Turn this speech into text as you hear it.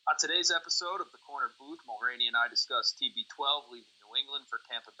On today's episode of The Corner Booth, Mulroney and I discuss TB12 leaving New England for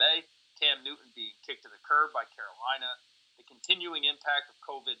Tampa Bay, Cam Newton being kicked to the curb by Carolina, the continuing impact of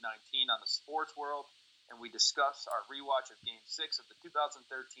COVID-19 on the sports world, and we discuss our rewatch of Game 6 of the 2013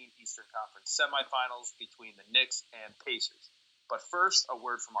 Eastern Conference semifinals between the Knicks and Pacers. But first, a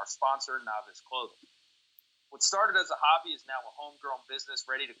word from our sponsor, Novice Clothing. What started as a hobby is now a homegrown business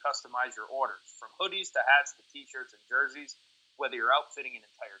ready to customize your orders, from hoodies to hats to t-shirts and jerseys. Whether you're outfitting an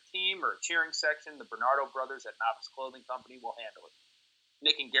entire team or a cheering section, the Bernardo brothers at Novice Clothing Company will handle it.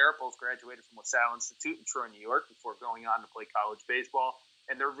 Nick and Garrett both graduated from LaSalle Institute in Troy, New York, before going on to play college baseball,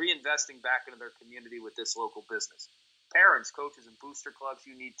 and they're reinvesting back into their community with this local business. Parents, coaches, and booster clubs,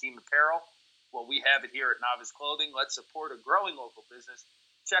 you need team apparel? Well, we have it here at Novice Clothing. Let's support a growing local business.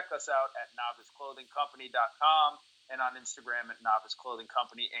 Check us out at noviceclothingcompany.com and on Instagram at Novice Clothing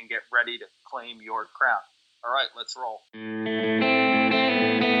Company, and get ready to claim your crown. All right, let's roll.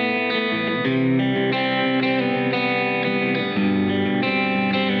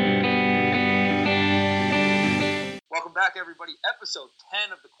 Welcome back, everybody. Episode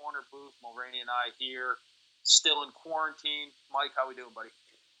 10 of The Corner Booth. Mulroney and I here, still in quarantine. Mike, how we doing, buddy?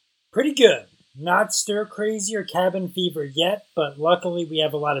 Pretty good. Not stir crazy or cabin fever yet, but luckily we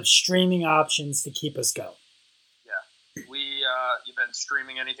have a lot of streaming options to keep us going. Yeah. You've been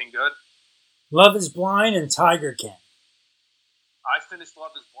streaming anything good? Love is Blind and Tiger King. I finished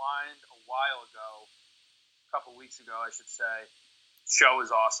Love is Blind a while ago, a couple weeks ago, I should say. Show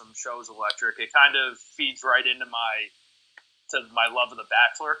is awesome. Show is electric. It kind of feeds right into my love of The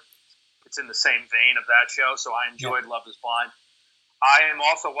Bachelor. It's in the same vein of that show, so I enjoyed Love is Blind. I am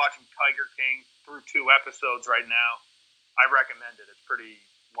also watching Tiger King through 2 episodes right now. I recommend it. It's pretty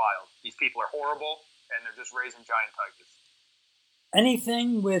wild. These people are horrible, and they're just raising giant tigers.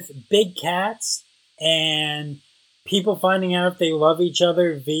 Anything with big cats and people finding out if they love each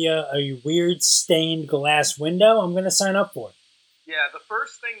other via a weird stained glass window, I'm going to sign up for it. Yeah, the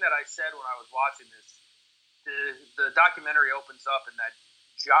first thing that I said when I was watching this, the documentary opens up and that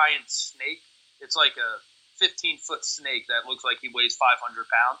giant snake, it's like a 15-foot snake that looks like he weighs 500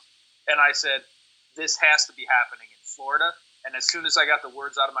 pounds. And I said, this has to be happening in Florida. And as soon as I got the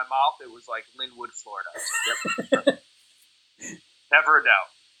words out of my mouth, it was like Linwood, Florida. I was like, yep. Never a doubt.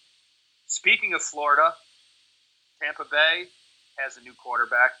 Speaking of Florida, Tampa Bay has a new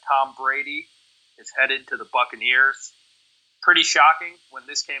quarterback. Tom Brady is headed to the Buccaneers. Pretty shocking when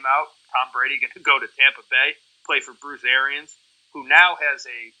this came out. Tom Brady going to go to Tampa Bay, play for Bruce Arians, who now has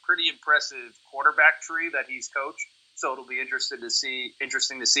a pretty impressive quarterback tree that he's coached. So it'll be interesting to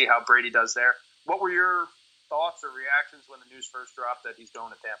see how Brady does there. What were your thoughts or reactions when the news first dropped that he's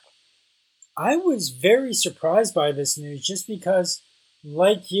going to Tampa? I was very surprised by this news just because,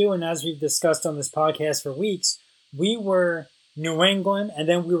 like you, and as we've discussed on this podcast for weeks, we were New England, and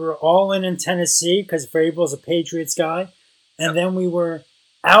then we were all in Tennessee because Vrabel's a Patriots guy. And then we were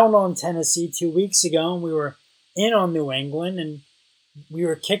out on Tennessee 2 weeks ago, and we were in on New England, and we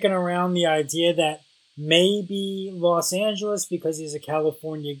were kicking around the idea that maybe Los Angeles, because he's a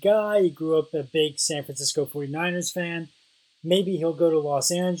California guy, he grew up a big San Francisco 49ers fan, maybe he'll go to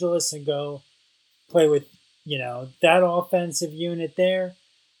Los Angeles and go play with, that offensive unit there.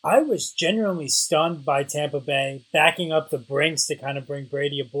 I was genuinely stunned by Tampa Bay backing up the Brinks to kind of bring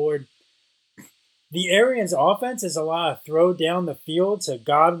Brady aboard. The Arians offense is a lot of throw down the field to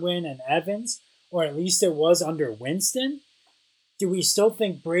Godwin and Evans, or at least it was under Winston. Do we still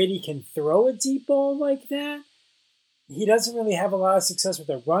think Brady can throw a deep ball like that? He doesn't really have a lot of success with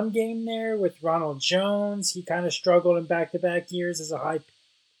a run game there with Ronald Jones. He kind of struggled in back-to-back years as a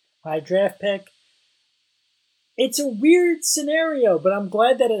high draft pick. It's a weird scenario, but I'm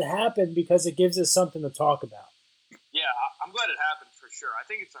glad that it happened because it gives us something to talk about. Yeah, I'm glad it happened for sure. I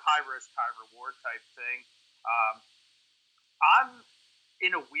think it's a high-risk, high-reward type thing. I'm,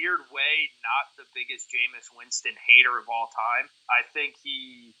 in a weird way, not the biggest Jameis Winston hater of all time. I think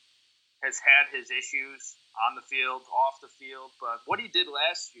he has had his issues on the field, off the field, but what he did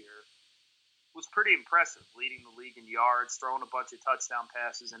last year was pretty impressive, leading the league in yards, throwing a bunch of touchdown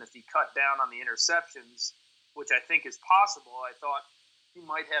passes, and if he cut down on the interceptions, which I think is possible, I thought he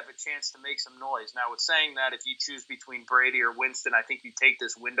might have a chance to make some noise. Now, with saying that, if you choose between Brady or Winston, I think you take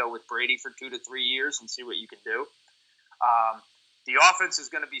this window with Brady for 2 to 3 years and see what you can do. The offense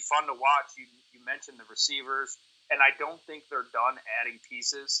is going to be fun to watch. You mentioned the receivers, and I don't think they're done adding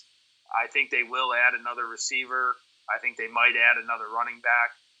pieces. I think they will add another receiver. I think they might add another running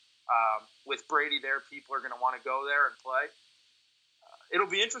back. With Brady there, people are going to want to go there and play. It'll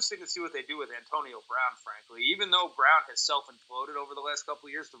be interesting to see what they do with Antonio Brown, frankly. Even though Brown has self-imploded over the last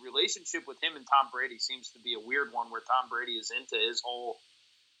couple of years, the relationship with him and Tom Brady seems to be a weird one where Tom Brady is into his whole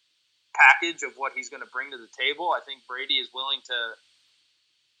package of what he's going to bring to the table. I think Brady is willing to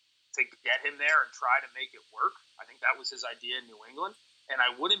get him there and try to make it work. I think that was his idea in New England, and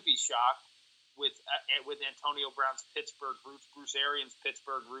I wouldn't be shocked with Antonio Brown's Pittsburgh roots, Bruce Arians'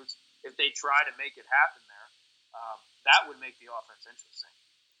 Pittsburgh roots, if they try to make it happen there. That would make the offense interesting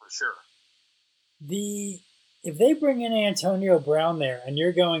for sure. If they bring in Antonio Brown there, and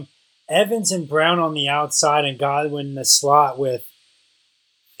you're going Evans and Brown on the outside and Godwin in the slot with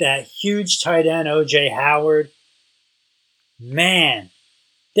that huge tight end O.J. Howard, man,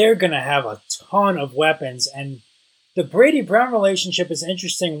 they're going to have a ton of weapons. And the Brady-Brown relationship is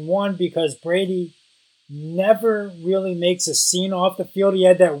interesting, one, because Brady never really makes a scene off the field. He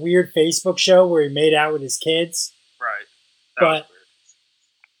had that weird Facebook show where he made out with his kids. Right. But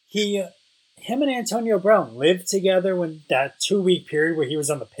him and Antonio Brown lived together when that 2-week period where he was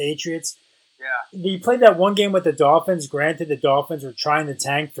on the Patriots. Yeah. He played that one game with the Dolphins. Granted, the Dolphins were trying to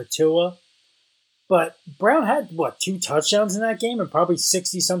tank for Tua. But Brown had, 2 touchdowns in that game and probably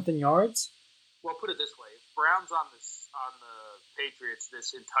 60-something yards? Well, put it this way. If Brown's on the Patriots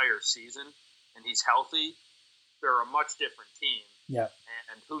this entire season and he's healthy, they're a much different team. Yeah.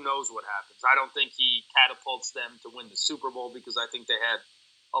 And who knows what happens. I don't think he catapults them to win the Super Bowl because I think they had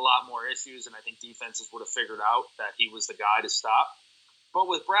a lot more issues, and I think defenses would have figured out that he was the guy to stop.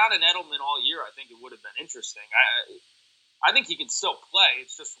 But with Brown and Edelman all year, I think it would have been interesting. I think he can still play.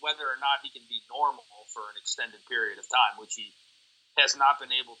 It's just whether or not he can be normal for an extended period of time, which he has not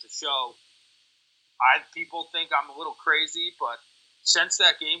been able to show. People think I'm a little crazy, but since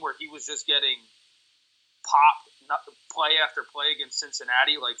that game where he was just getting popped play after play against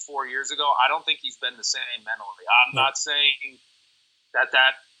Cincinnati like 4 years ago, I don't think he's been the same mentally. I'm not saying that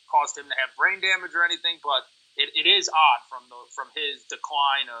caused him to have brain damage or anything, but it is odd from his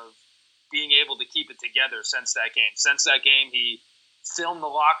decline of being able to keep it together since that game. Since that game, he filmed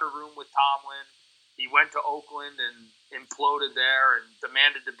the locker room with Tomlin. He went to Oakland and imploded there and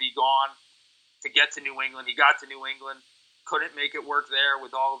demanded to be gone to get to New England. He got to New England, couldn't make it work there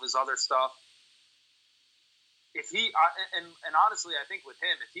with all of his other stuff. If he and honestly, I think with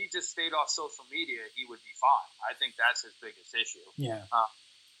him, if he just stayed off social media, he would be fine. I think that's his biggest issue. Yeah.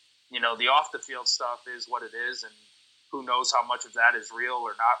 The off the field stuff is what it is, and who knows how much of that is real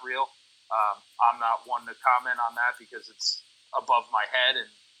or not real. I'm not one to comment on that because it's above my head,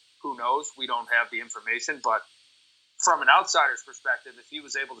 and who knows? We don't have the information. But from an outsider's perspective, if he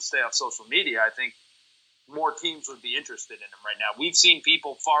was able to stay off social media, I think more teams would be interested in him right now. We've seen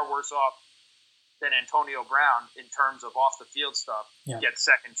people far worse off than Antonio Brown in terms of off the field stuff get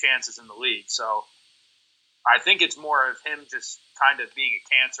second chances in the league. So I think it's more of him just kind of being a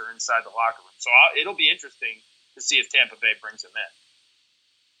cancer inside the locker room. So it'll be interesting to see if Tampa Bay brings him in.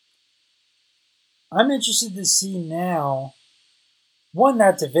 I'm interested to see now. One,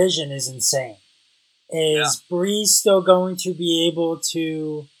 that division is insane. Is Breeze still going to be able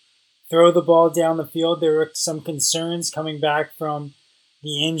to throw the ball down the field? There were some concerns coming back from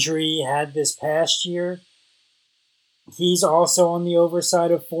the injury he had this past year. He's also on the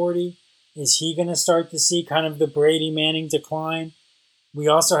overside of 40. Is he going to start to see kind of the Brady Manning decline? We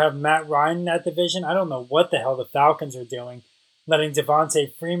also have Matt Ryan in that division. I don't know what the hell the Falcons are doing. Letting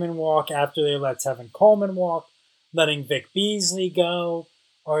Devontae Freeman walk after they let Tevin Coleman walk. Letting Vic Beasley go.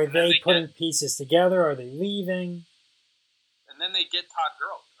 Are they putting pieces together? Are they leaving? And then they get Todd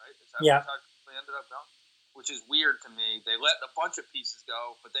Gurley, right? Is that what Todd Gurley ended up going? Which is weird to me. They let a bunch of pieces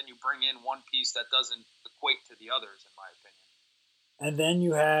go, but then you bring in one piece that doesn't equate to the others, in my opinion. And then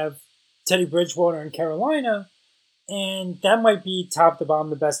you have Teddy Bridgewater in Carolina, and that might be top to bottom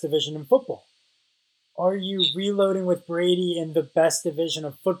the best division in football. Are you reloading with Brady in the best division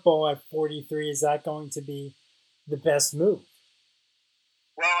of football at 43? Is that going to be the best move?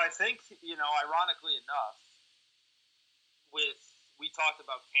 Well, I think, ironically enough, we talked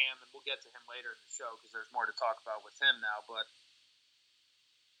about Cam, and we'll get to him later in the show because there's more to talk about with him now, but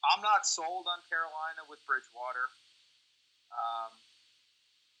I'm not sold on Carolina with Bridgewater.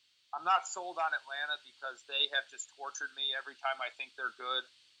 I'm not sold on Atlanta because they have just tortured me. Every time I think they're good,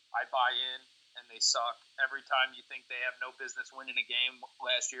 I buy in, and they suck. Every time you think they have no business winning a game,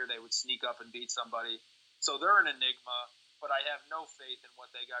 last year they would sneak up and beat somebody. So they're an enigma, but I have no faith in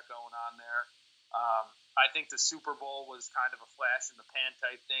what they got going on there. I think the Super Bowl was kind of a flash in the pan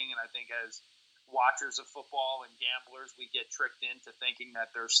type thing, and I think as watchers of football and gamblers, we get tricked into thinking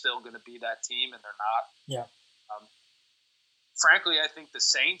that they're still going to be that team, and they're not. Yeah. Frankly, I think the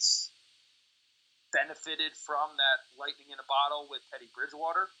Saints benefited from that lightning in a bottle with Teddy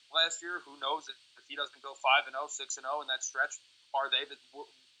Bridgewater last year. Who knows if he doesn't go 5-0, 6-0 in that stretch? Are they?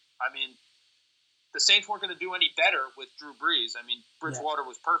 the Saints weren't going to do any better with Drew Brees. I mean, Bridgewater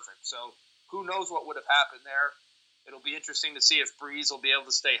was perfect. So who knows what would have happened there. It'll be interesting to see if Brees will be able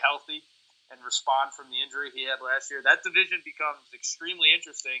to stay healthy and respond from the injury he had last year. That division becomes extremely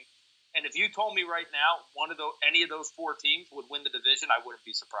interesting. And if you told me right now any of those four teams would win the division, I wouldn't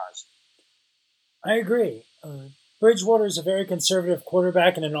be surprised. I agree. Bridgewater is a very conservative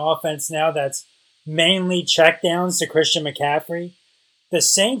quarterback in an offense now that's mainly checkdowns to Christian McCaffrey. The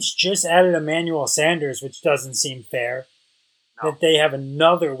Saints just added Emmanuel Sanders, which doesn't seem fair. No. That they have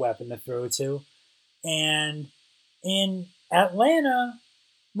another weapon to throw to. And in Atlanta,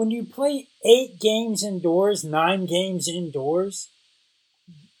 when you play 8 games indoors, 9 games indoors,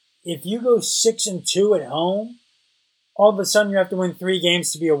 if you go 6-2 at home, all of a sudden you have to win 3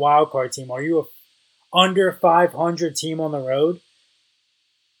 games to be a wild card team. Are you a under 500 team on the road?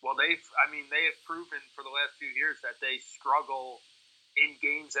 Well, they have proven for the last few years that they struggle in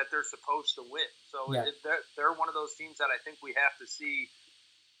games that they're supposed to win. So they're one of those teams that I think we have to see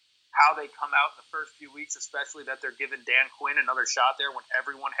how they come out in the first few weeks, especially that they're giving Dan Quinn another shot there when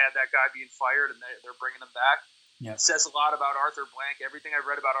everyone had that guy being fired and they're bringing him back. Yeah. It says a lot about Arthur Blank. Everything I've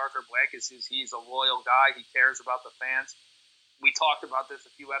read about Arthur Blank is he's a loyal guy. He cares about the fans. We talked about this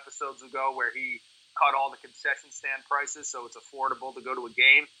a few episodes ago where he cut all the concession stand prices so it's affordable to go to a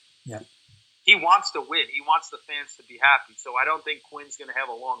game. Yeah. He wants to win. He wants the fans to be happy. So I don't think Quinn's going to have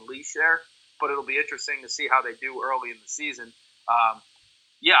a long leash there, but it'll be interesting to see how they do early in the season.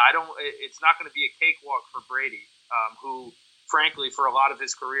 It's not going to be a cakewalk for Brady, who, frankly, for a lot of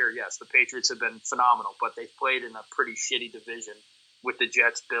his career, yes, the Patriots have been phenomenal, but they've played in a pretty shitty division with the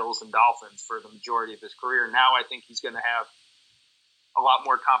Jets, Bills, and Dolphins for the majority of his career. Now I think he's going to have a lot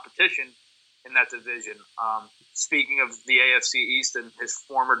more competition in that division. Speaking of the AFC East and his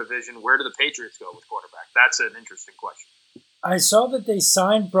former division, where do the Patriots go with quarterback? That's an interesting question. I saw that they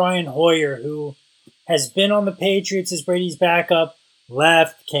signed Brian Hoyer, who has been on the Patriots as Brady's backup,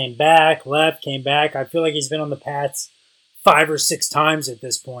 left, came back. I feel like he's been on the Pats 5 or 6 times at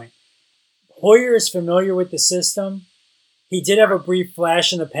this point. Hoyer is familiar with the system. He did have a brief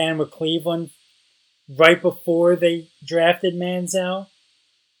flash in the pan with Cleveland right before they drafted Manziel.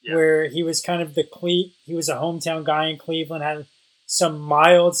 Yeah. Where he was kind of he was a hometown guy in Cleveland, had some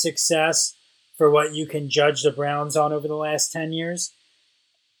mild success for what you can judge the Browns on over the last 10 years.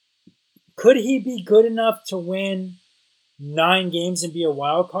 Could he be good enough to win 9 games and be a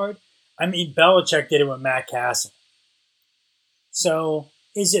wild card? I mean, Belichick did it with Matt Castle. So,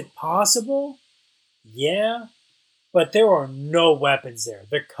 is it possible? Yeah, but there are no weapons there.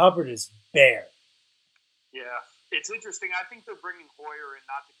 The cupboard is bare. Yeah. It's interesting. I think they're bringing Hoyer in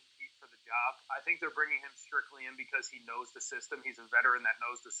not to compete for the job. I think they're bringing him strictly in because he knows the system. He's a veteran that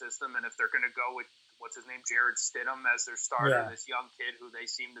knows the system. And if they're going to go with, Jared Stidham as their starter, this young kid who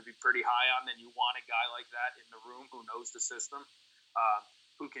they seem to be pretty high on, then you want a guy like that in the room who knows the system,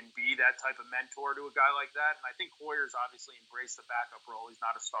 who can be that type of mentor to a guy like that. And I think Hoyer's obviously embraced the backup role. He's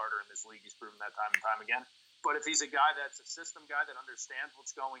not a starter in this league. He's proven that time and time again. But if he's a guy that's a system guy that understands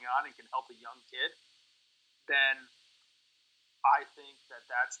what's going on and can help a young kid, then I think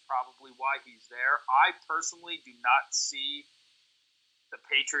that's probably why he's there. I personally do not see the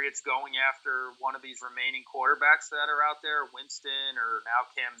Patriots going after one of these remaining quarterbacks that are out there, Winston or now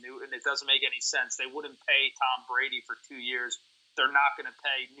Cam Newton. It doesn't make any sense. They wouldn't pay Tom Brady for 2 years. They're not going to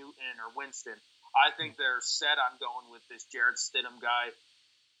pay Newton or Winston. I think they're set on going with this Jared Stidham guy,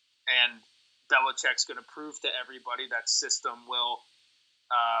 and Belichick's going to prove to everybody that system will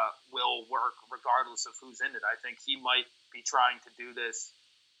work regardless of who's in it. I think he might be trying to do this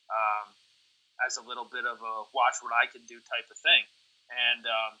as a little bit of a watch what I can do type of thing. And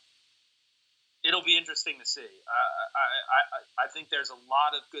it'll be interesting to see. I think there's a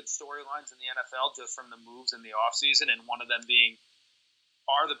lot of good storylines in the NFL just from the moves in the offseason, and one of them being,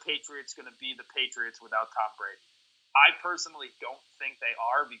 are the Patriots going to be the Patriots without Tom Brady? I personally don't think they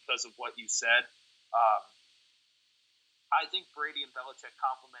are because of what you said. I think Brady and Belichick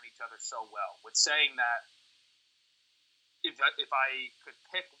complement each other so well. With saying that, if I could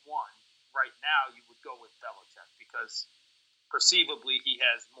pick one right now, you would go with Belichick because perceivably he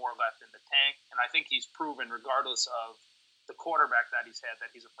has more left in the tank, and I think he's proven, regardless of the quarterback that he's had,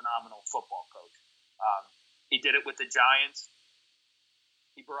 that he's a phenomenal football coach. He did it with the Giants.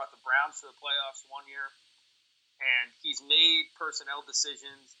 He brought the Browns to the playoffs one year, and he's made personnel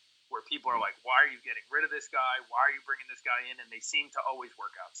decisions where people are like, why are you getting rid of this guy? Why are you bringing this guy in? And they seem to always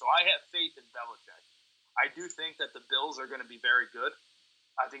work out. So I have faith in Belichick. I do think that the Bills are going to be very good.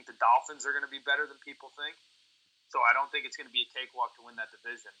 I think the Dolphins are going to be better than people think. So I don't think it's going to be a cakewalk to win that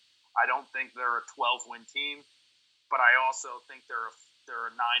division. I don't think they're a 12-win team, but I also think they're they're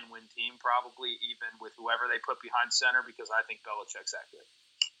a 9-win team, probably even with whoever they put behind center, because I think Belichick's that good.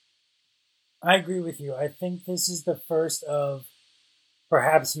 I agree with you. I think this is the first of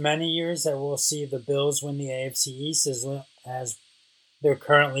perhaps many years that we'll see the Bills win the AFC East as they're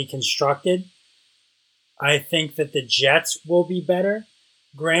currently constructed. I think that the Jets will be better.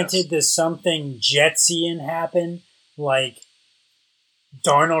 Granted, there's something Jetsian happen, like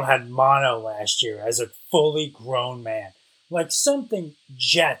Darnold had mono last year as a fully grown man. Like something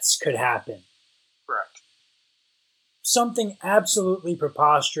Jets could happen. Correct. Something absolutely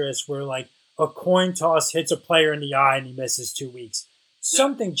preposterous where like a coin toss hits a player in the eye and he misses 2 weeks.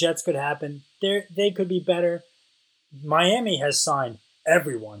 Something Jets could happen. They could be better. Miami has signed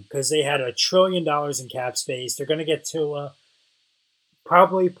everyone because they had $1 trillion in cap space. They're going to get Tua.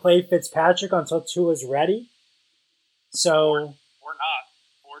 Probably play Fitzpatrick until Tua's ready. So or not,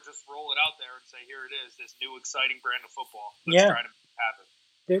 or just roll it out there and say, here it is, this new exciting brand of football. Let's try to make it happen.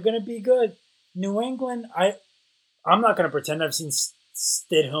 They're going to be good. New England, I'm not going to pretend I've seen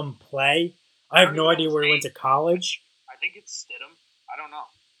Stidham play. I have no idea where he went to college. I think it's Stidham. I don't know.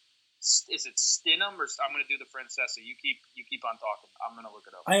 Is it Stidham or I'm going to do the Francesa? You keep on talking. I'm going to look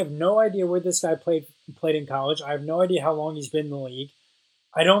it up. I have no idea where this guy played in college. I have no idea how long he's been in the league.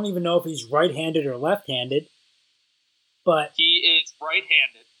 I don't even know if he's right-handed or left-handed. But he is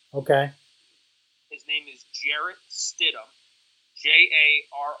right-handed. Okay. His name is Jarrett Stidham. Jarrett.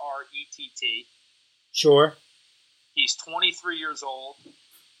 Sure. He's 23 years old. He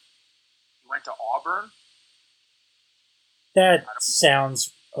went to Auburn. That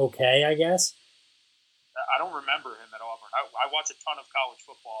sounds okay, I guess. I don't remember him at Auburn. I watch a ton of college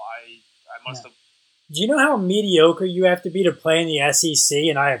football. I must have. Do you know how mediocre you have to be to play in the SEC?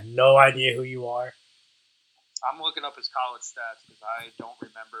 And I have no idea who you are. I'm looking up his college stats because I don't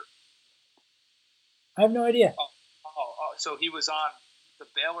remember. I have no idea. So he was on the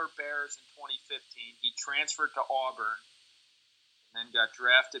Baylor Bears in 2015. He transferred to Auburn and then got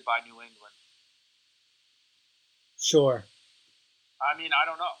drafted by New England. Sure. I mean, I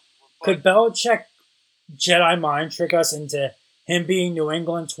don't know. Could Belichick Jedi mind trick us into him being New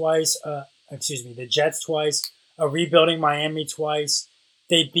England twice, the Jets twice, rebuilding Miami twice?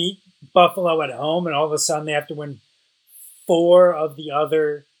 They beat Buffalo at home, and all of a sudden they have to win 4 of the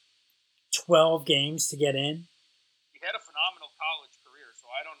other 12 games to get in. He had a phenomenal college career, so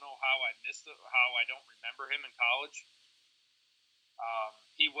I don't know how I missed it, how I don't remember him in college.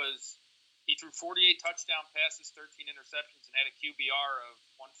 He threw 48 touchdown passes, 13 interceptions, and had a QBR of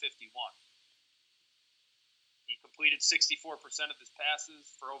 151. He completed 64% of his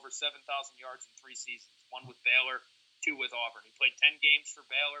passes for over 7,000 yards in 3 seasons, 1 with Baylor, 2 with Auburn. He played 10 games for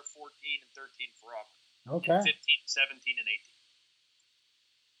Baylor, 14 and 13 for Auburn. Okay. 15, 17, and 18.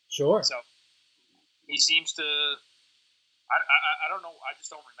 Sure. So he seems to. I don't know. I just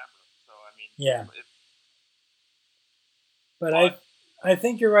don't remember him. So I mean. Yeah. But I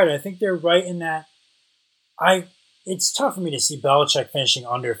think you're right. I think they're right in that. It's tough for me to see Belichick finishing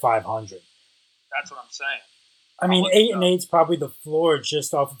under 500. That's what I'm saying. I mean, 8-8 is probably the floor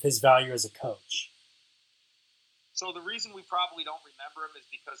just off of his value as a coach. So the reason we probably don't remember him is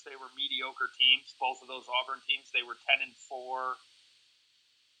because they were mediocre teams. Both of those Auburn teams, they were 10-4,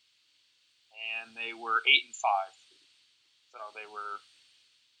 and they were 8-5. So they were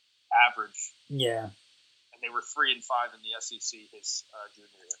average. Yeah. And they were 3-5 in the SEC his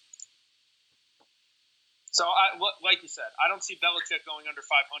junior year. So, like you said, I don't see Belichick going under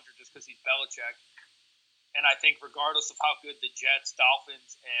 500 just because he's Belichick. And I think regardless of how good the Jets,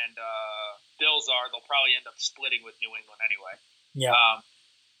 Dolphins, and Bills are, they'll probably end up splitting with New England anyway. Yeah.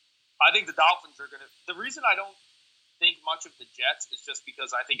 I think the Dolphins are going to – the reason I don't think much of the Jets is just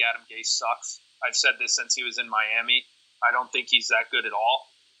because I think Adam Gase sucks. I've said this since he was in Miami. I don't think he's that good at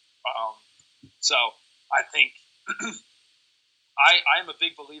all. So I think I'm a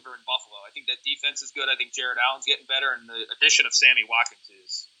big believer in Buffalo. I think that defense is good. I think Jared Allen's getting better, and the addition of Sammy Watkins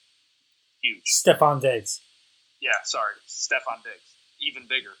is huge. Stephon Diggs. Yeah, sorry. Stephon Diggs. Even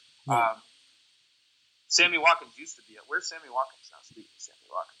bigger. Yeah. Sammy Watkins used to be it. Where's Sammy Watkins now? Speaking of Sammy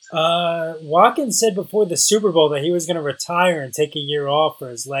Watkins. Watkins said before the Super Bowl that he was going to retire and take a year off for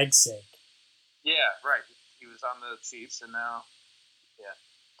his leg's sake. Yeah, right. He was on the Chiefs, and now,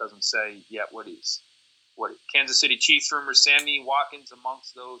 doesn't say yet what Kansas City Chiefs rumors. Sammy Watkins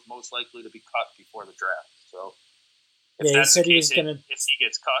amongst those most likely to be cut before the draft. So, if that's the case, if he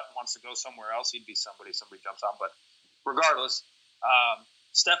gets cut and wants to go somewhere else, he'd be somebody jumps on. But regardless,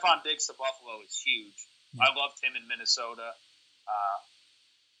 Stephon Diggs to Buffalo is huge. Yeah. I loved him in Minnesota.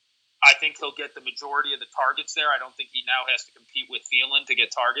 I think he'll get the majority of the targets there. I don't think he now has to compete with Thielen to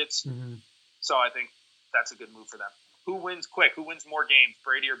get targets. Mm-hmm. So I think that's a good move for them. Who wins quick? Who wins more games,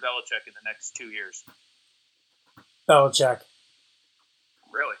 Brady or Belichick, in the next 2 years? Belichick.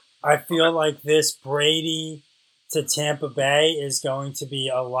 Really? I feel like this Brady to Tampa Bay is going to be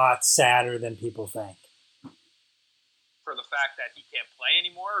a lot sadder than people think. For the fact that he can't play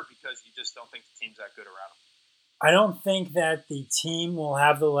anymore, or because you just don't think the team's that good around him? I don't think that the team will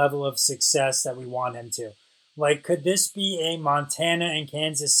have the level of success that we want him to. Like, could this be a Montana and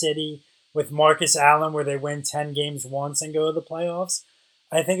Kansas City with Marcus Allen where they win 10 games once and go to the playoffs?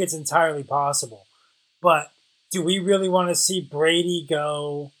 I think it's entirely possible. But do we really want to see Brady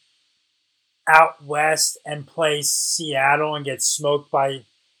go out west and play Seattle and get smoked by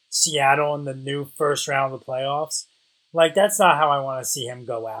Seattle in the new first round of the playoffs? Like, that's not how I want to see him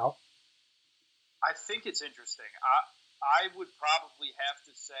go out. I think it's interesting. I would probably have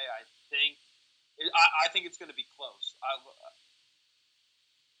to say I think it's going to be close.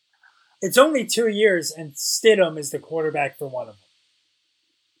 It's only 2 years, and Stidham is the quarterback for one of them.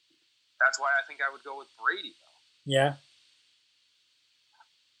 That's why I think I would go with Brady, though. Yeah.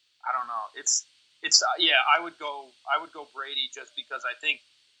 I don't know. I would go Brady just because I think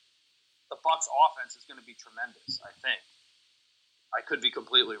the Bucs offense is going to be tremendous. I think. I could be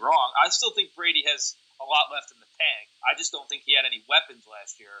completely wrong. I still think Brady has a lot left in the tank. I just don't think he had any weapons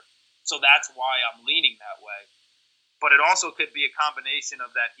last year. So that's why I'm leaning that way. But it also could be a combination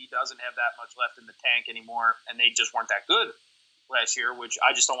of that he doesn't have that much left in the tank anymore, and they just weren't that good last year, which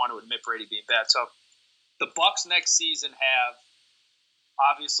I just don't want to admit Brady being bad. So the Bucs next season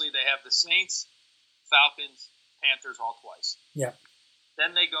obviously they have the Saints, Falcons, Panthers all twice. Yeah.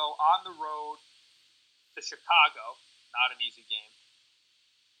 Then they go on the road to Chicago, not an easy game.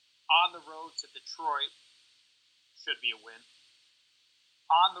 On the road to Detroit, should be a win.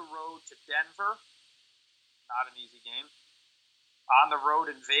 On the road to Denver, not an easy game. On the road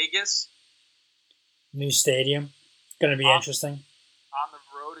in Vegas. New stadium. Going to be interesting. On the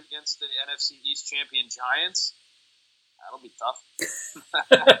road against the NFC East champion Giants. That'll be tough.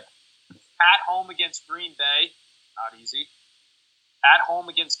 At home against Green Bay, not easy. At home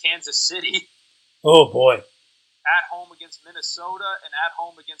against Kansas City. Oh, boy. At home against Minnesota, and at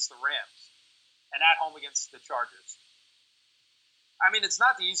home against the Rams, and at home against the Chargers. I mean, it's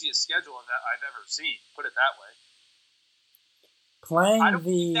not the easiest schedule I've ever seen. Put it that way. I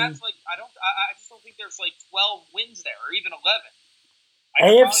just don't think there's like 12 wins there, or even 11.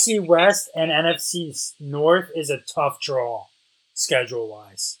 AFC West and NFC North is a tough draw,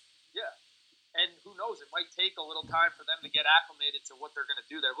 schedule-wise. Yeah, and who knows? It might take a little time for them to get acclimated to what they're going to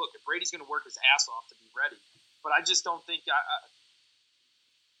do there. Look, if Brady's going to work his ass off to be ready. But I just don't think...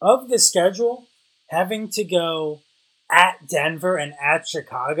 Of the schedule, having to go at Denver and at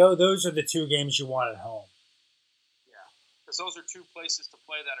Chicago, those are the two games you want at home. Yeah, because those are two places to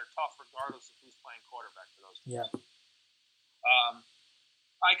play that are tough regardless of who's playing quarterback for those games. Yeah.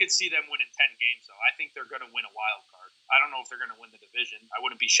 I could see them winning 10 games, though. I think they're going to win a wild card. I don't know if they're going to win the division. I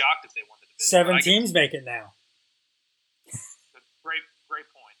wouldn't be shocked if they won the division. 7 teams make it now. Great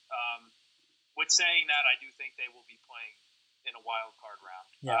point. With saying that, I do think they will be playing in a wild card round.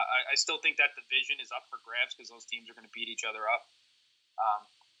 Yeah. I still think that division is up for grabs because those teams are going to beat each other up.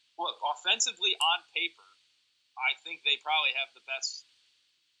 Look, offensively on paper, I think they probably have the best.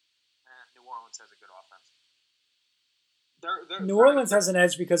 New Orleans has a good offense. New Orleans has an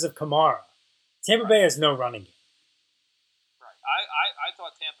edge because of Kamara. Tampa Bay has no running game. Right. I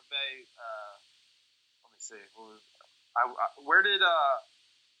thought Tampa Bay. Let me see. Where did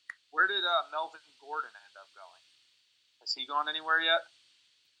Melvin Gordon end up going? Has he gone anywhere yet?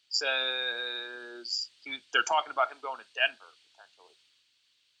 They're talking about him going to Denver potentially.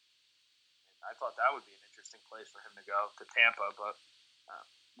 I thought that would be an interesting place for him to go, to Tampa, but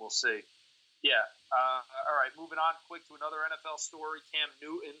we'll see. Yeah. All right, moving on quick to another NFL story. Cam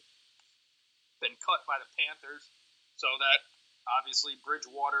Newton been cut by the Panthers, so that obviously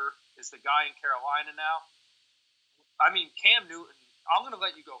Bridgewater is the guy in Carolina now. I mean, Cam Newton, I'm going to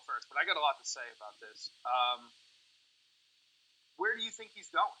let you go first, but I got a lot to say about this. Where do you think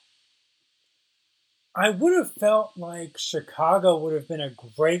he's going? I would have felt like Chicago would have been a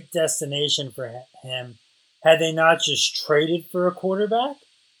great destination for him had they not just traded for a quarterback.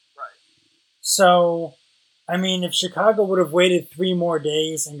 Right. So, I mean, if Chicago would have waited 3 more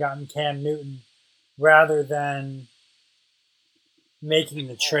days and gotten Cam Newton rather than making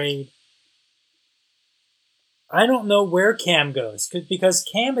the trade, I don't know where Cam goes because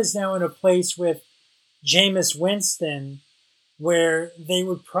Cam is now in a place with Jameis Winston where they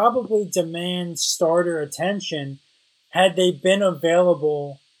would probably demand starter attention had they been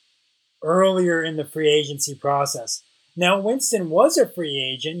available earlier in the free agency process. Now, Winston was a free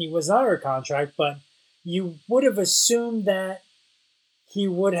agent. He was not under contract, but you would have assumed that he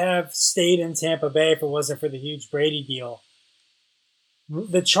would have stayed in Tampa Bay if it wasn't for the huge Brady deal.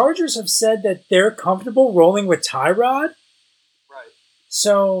 The Chargers have said that they're comfortable rolling with Tyrod. Right.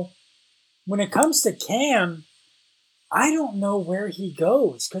 So when it comes to Cam, I don't know where he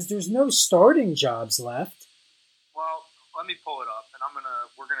goes because there's no starting jobs left. Well, let me pull it up, and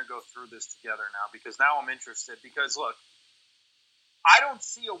we're gonna go through this together now because now I'm interested. Because look, I don't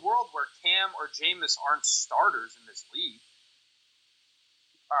see a world where Cam or Jameis aren't starters in this league.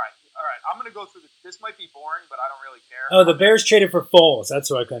 All right. I'm gonna go through this. Might be boring, but I don't really care. Oh, the Bears traded for Foles.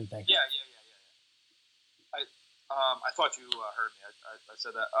 That's what I couldn't think of. Yeah. I thought you heard me. I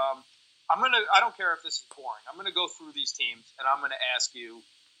said that. I don't care if this is boring. I'm gonna go through these teams, and I'm gonna ask you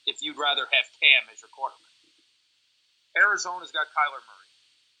if you'd rather have Cam as your quarterback. Arizona's got Kyler Murray.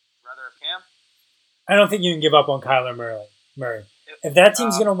 Would you rather have Cam? I don't think you can give up on Kyler Murray. If that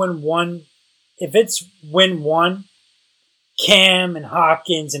team's going to win one, if it's win one, Cam and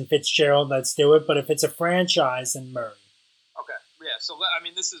Hopkins and Fitzgerald, let's do it. But if it's a franchise, then Murray. Okay, yeah. So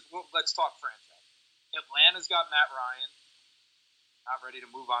let's talk franchise. Atlanta's got Matt Ryan. Not ready to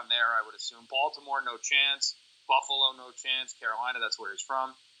move on there, I would assume. Baltimore, no chance. Buffalo, no chance. Carolina, that's where he's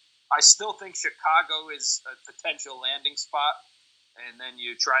from. I still think Chicago is a potential landing spot. And then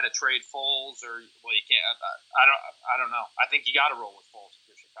you try to trade Foles, or you can't. I don't know. I think you got to roll with Foles if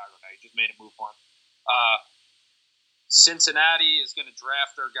you're Chicago now. You just made a move for him. Cincinnati is going to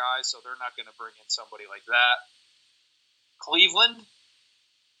draft their guys, so they're not going to bring in somebody like that. Cleveland.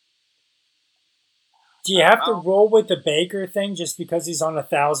 Do you have to roll with the Baker thing just because he's on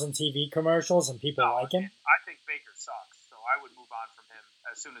 1,000 TV commercials and people like him? I think Baker sucks, so I would move on from him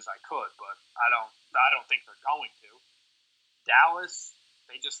as soon as I could. But I don't think they're going to. Dallas,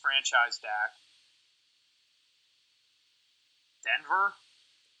 they just franchised Dak. Denver.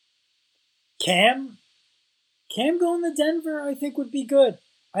 Cam going to Denver, I think, would be good.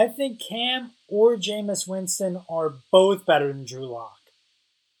 I think Cam or Jameis Winston are both better than Drew Lock.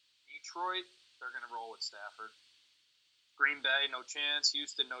 Detroit, they're going to roll with Stafford. Green Bay, no chance.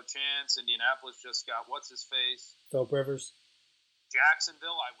 Houston, no chance. Indianapolis just got what's-his-face. Philip Rivers.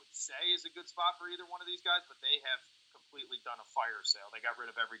 Jacksonville, I would say, is a good spot for either one of these guys, but they have completely done a fire sale. They got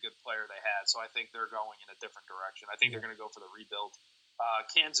rid of every good player they had, so I think they're going in a different direction. I think they're going to go for the rebuild.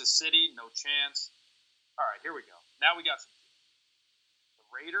 Kansas City, no chance. All right, here we go. Now we got some teams. The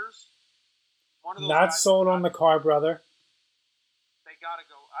Raiders. One of those not guys sold on the car, brother. They got to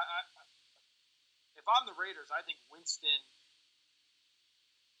go. If I'm the Raiders, I think Winston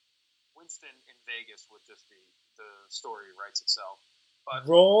in Vegas would just be the story writes itself. But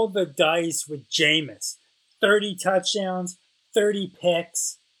roll the dice with Jameis. 30 touchdowns, 30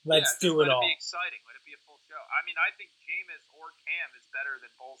 picks. Let's do it all. Let it be exciting. Let it be a full show. I mean, I think Jameis or Cam is better than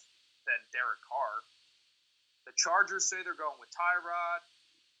Derek Carr. The Chargers say they're going with Tyrod.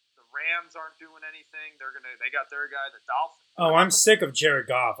 The Rams aren't doing anything. They got their guy. The Dolphins. Oh, I'm sick of Jared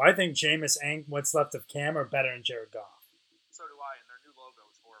Goff. I think Jameis and what's left of Cam are better than Jared Goff. So do I, and their new logo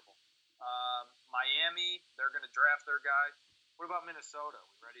is horrible. Miami, they're going to draft their guy. What about Minnesota?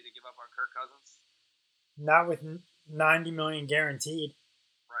 We ready to give up on Kirk Cousins? Not with $90 million guaranteed.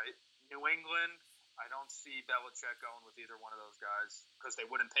 Right. New England, I don't see Belichick going with either one of those guys because they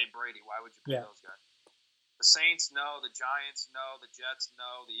wouldn't pay Brady. Why would you pay those guys? The Saints, no. The Giants, no. The Jets,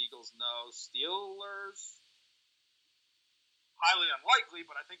 no. The Eagles, no. Steelers, highly unlikely,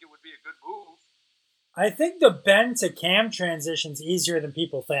 but I think it would be a good move. I think the Ben to Cam transition's easier than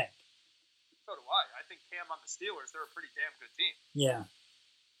people think. So do I. I think Cam on the Steelers, they're a pretty damn good team. Yeah.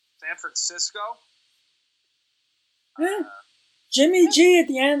 San Francisco. Jimmy G at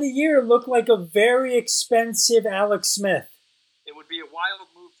the end of the year looked like a very expensive Alex Smith. It would be a wild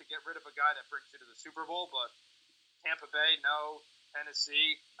move to get rid of a guy that brings you to the Super Bowl, but Tampa Bay, no.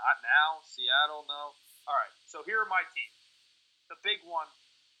 Tennessee, not now. Seattle, no. All right, so here are my teams. The big one,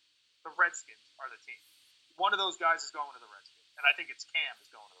 the Redskins are the team. One of those guys is going to the Redskins, and I think it's Cam is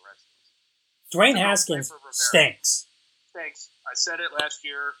going to the Redskins. Dwayne Haskins stinks. Stinks. I said it last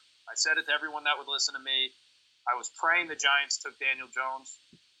year. I said it to everyone that would listen to me. I was praying the Giants took Daniel Jones.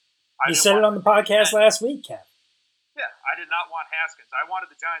 You said it on the podcast last week, Kev. Yeah, I did not want Haskins. I wanted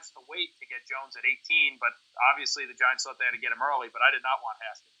the Giants to wait to get Jones at 18, but obviously the Giants thought they had to get him early, but I did not want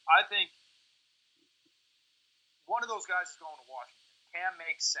Haskins. I think one of those guys is going to Washington. Cam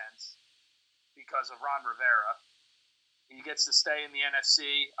makes sense because of Ron Rivera. He gets to stay in the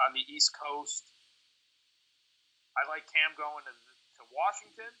NFC on the East Coast. I like Cam going to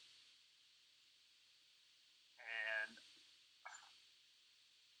Washington. And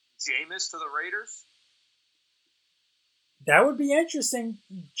Jameis to the Raiders. That would be interesting.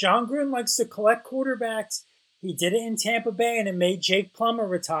 John Gruden likes to collect quarterbacks. He did it in Tampa Bay, and it made Jake Plummer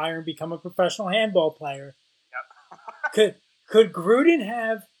retire and become a professional handball player. Yep. Could Gruden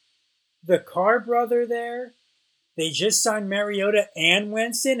have the Carr brother there? They just signed Mariota and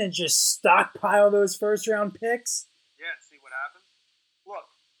Winston and just stockpile those first-round picks? Yeah, see what happens. Look,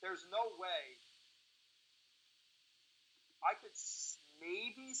 there's no way. I could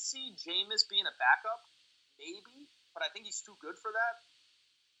maybe see Jameis being a backup. Maybe. But I think he's too good for that.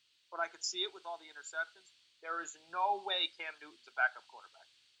 But I could see it with all the interceptions. There is no way Cam Newton's a backup quarterback.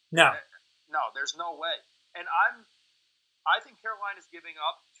 No. No, there's no way. And I think Carolina's giving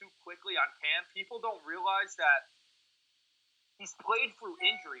up too quickly on Cam. People don't realize that he's played through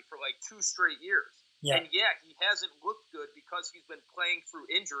injury for like 2 straight years. Yeah. And yeah, he hasn't looked good because he's been playing through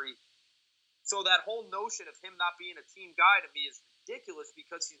injury. So that whole notion of him not being a team guy to me is ridiculous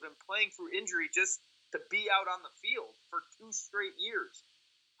because he's been playing through injury just to be out on the field for 2 straight years.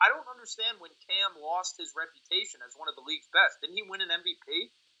 I don't understand when Cam lost his reputation as one of the league's best. Didn't he win an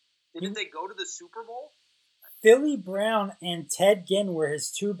MVP? Didn't they go to the Super Bowl? Philly Brown and Ted Ginn were his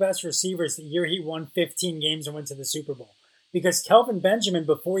 2 best receivers the year he won 15 games and went to the Super Bowl. Because Kelvin Benjamin,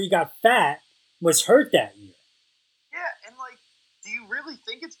 before he got fat, was hurt that year. Yeah, and do you really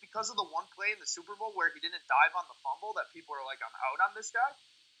think it's because of the one play in the Super Bowl where he didn't dive on the fumble that people are like, I'm out on this guy?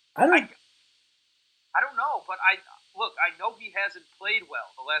 I don't know, but I know he hasn't played well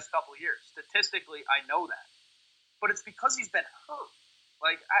the last couple of years. Statistically, I know that. But it's because he's been hurt.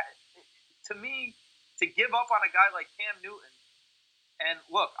 To me, to give up on a guy like Cam Newton, and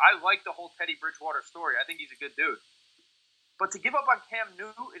look, I like the whole Teddy Bridgewater story. I think he's a good dude. But to give up on Cam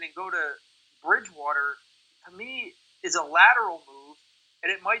Newton and go to Bridgewater, to me, is a lateral move, and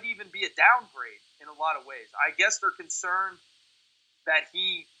it might even be a downgrade in a lot of ways. I guess they're concerned that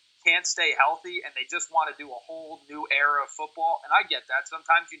he can't stay healthy, and they just want to do a whole new era of football, and I get that.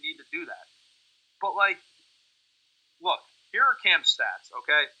 Sometimes you need to do that. But, look, here are Cam's stats,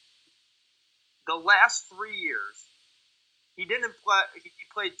 okay? The last 3 years, he didn't play. He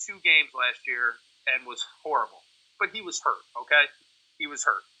played 2 games last year and was horrible. But he was hurt, okay? He was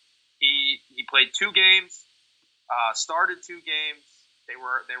hurt. He played 2 games, started 2 games. They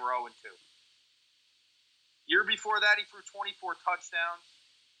were 0-2. Year before that, he threw 24 touchdowns.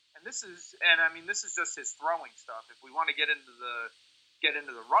 And this is just his throwing stuff. If we want to get into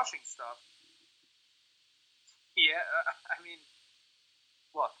the rushing stuff, yeah,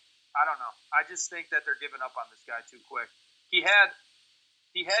 look, I don't know. I just think that they're giving up on this guy too quick. He had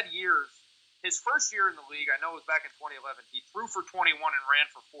years. His first year in the league, I know it was back in 2011. He threw for 21 and ran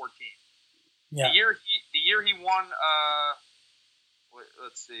for 14. Yeah. The year he won.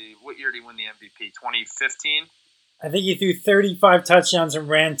 Let's see, what year did he win the MVP? 2015. I think he threw 35 touchdowns and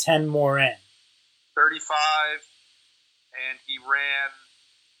ran 10 more in. 35, and he ran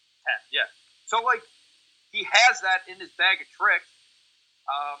 10. Yeah. So he has that in his bag of tricks.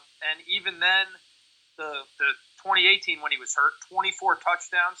 And even then, the 2018 when he was hurt, 24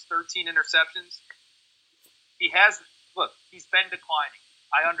 touchdowns, 13 interceptions. He's been declining.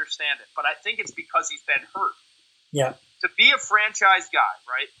 I understand it, but I think it's because he's been hurt. Yeah. To be a franchise guy,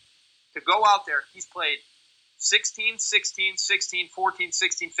 right? To go out there, he's played 16, 16, 16, 14,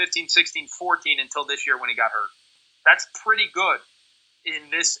 16, 15, 16, 14 until this year when he got hurt. That's pretty good in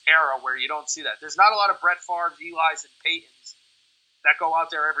this era where you don't see that. There's not a lot of Brett Favre's, Eli's, and Peytons that go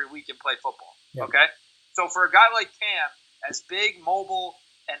out there every week and play football, okay? So for a guy like Cam, as big, mobile,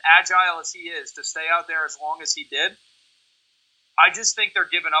 and agile as he is, to stay out there as long as he did, I just think they're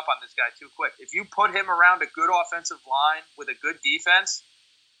giving up on this guy too quick. If you put him around a good offensive line with a good defense,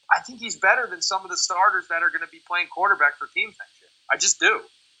 I think he's better than some of the starters that are going to be playing quarterback for teams next year. I just do.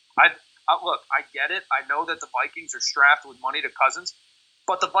 Look, I get it. I know that the Vikings are strapped with money to Cousins,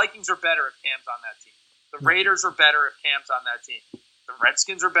 but the Vikings are better if Cam's on that team. The Raiders are better if Cam's on that team. The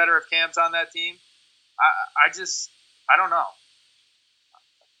Redskins are better if Cam's on that team. I don't know.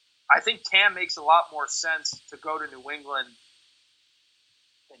 I think Cam makes a lot more sense to go to New England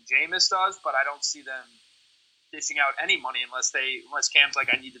than Jameis does, but I don't see them dishing out any money unless Cam's like,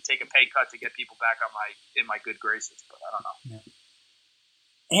 I need to take a pay cut to get people back in my good graces. But I don't know.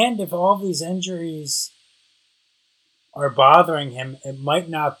 Yeah. And if all these injuries are bothering him, it might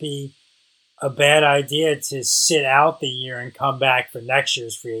not be a bad idea to sit out the year and come back for next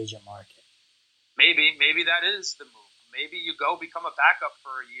year's free agent market. Maybe that is the move. Maybe you go become a backup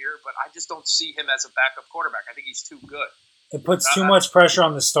for a year, but I just don't see him as a backup quarterback. I think he's too good. It puts too much pressure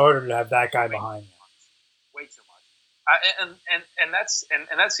on the starter to have that guy behind you. Way too much. And that's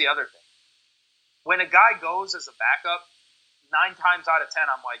the other thing. When a guy goes as a backup, 9 times out of 10,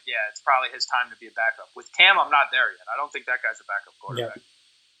 I'm like, yeah, it's probably his time to be a backup. With Cam, I'm not there yet. I don't think that guy's a backup quarterback.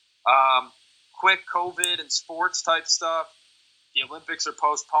 Yeah. Quick COVID and sports type stuff. The Olympics are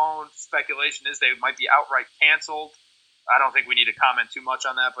postponed. Speculation is they might be outright canceled. I don't think we need to comment too much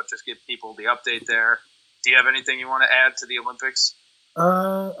on that, but just give people the update there. Do you have anything you want to add to the Olympics?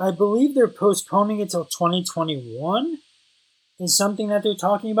 I believe they're postponing it till 2021 is something that they're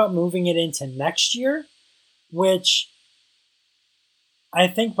talking about, moving it into next year, which I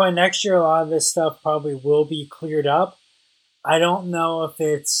think by next year a lot of this stuff probably will be cleared up. I don't know if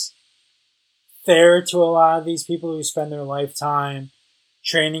it's fair to a lot of these people who spend their lifetime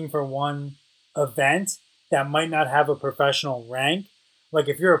training for one event that might not have a professional rank. Like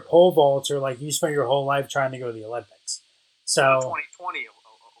if you're a pole vaulter, like you spent your whole life trying to go to the Olympics. So the 2020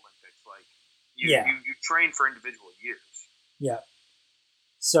 Olympics, like you train for individual years. Yeah.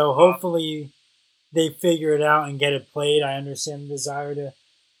 So hopefully they figure it out and get it played. I understand the desire to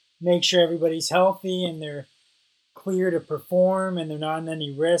make sure everybody's healthy and they're clear to perform and they're not in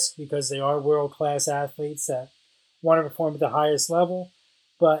any risk because they are world-class athletes that want to perform at the highest level.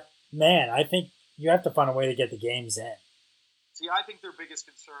 But, man, I think you have to find a way to get the games in. See, I think their biggest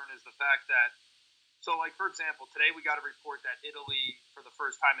concern is the fact that, so like, for example, today we got a report that Italy, for the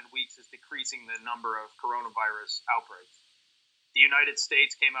first time in weeks, is decreasing the number of coronavirus outbreaks. The United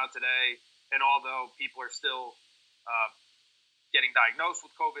States came out today, and although people are still getting diagnosed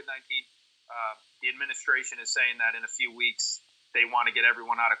with COVID-19, the administration is saying that in a few weeks they want to get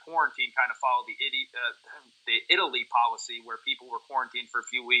everyone out of quarantine, kind of follow the Italy policy where people were quarantined for a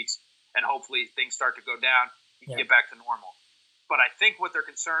few weeks, and hopefully things start to go down, you can get back to normal. But I think what they're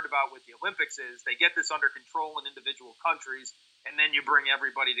concerned about with the Olympics is they get this under control in individual countries, and then you bring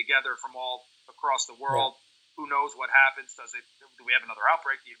everybody together from all across the world. Yeah. Who knows what happens? Do we have another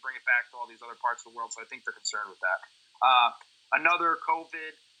outbreak? Do you bring it back to all these other parts of the world? So I think they're concerned with that. Another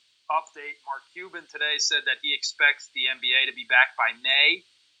COVID update, Mark Cuban today said that he expects the NBA to be back by May.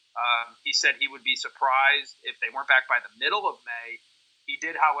 He said he would be surprised if they weren't back by the middle of May. He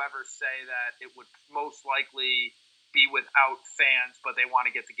did, however, say that it would most likely be without fans, but they want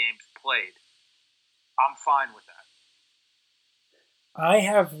to get the games played. I'm fine with that. I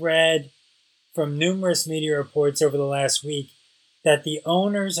have read from numerous media reports over the last week that the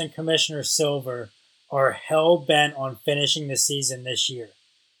owners and Commissioner Silver are hell-bent on finishing the season this year.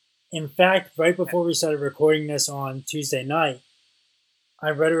 In fact, right before we started recording this on Tuesday night, I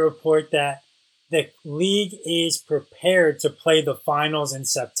read a report that the league is prepared to play the finals in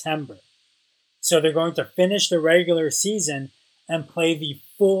September. So they're going to finish the regular season and play the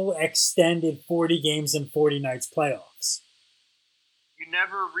full extended 40 games and 40 nights playoffs. You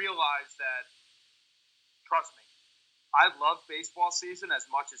never realize that. Trust me, I love baseball season as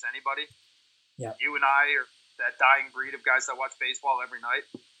much as anybody. Yeah. You and I are that dying breed of guys that watch baseball every night.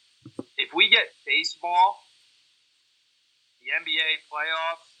 If we get baseball, the NBA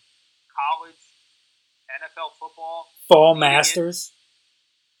playoffs, college, NFL football, Fall Masters,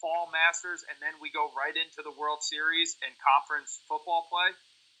 and then we go right into the World Series and conference football play,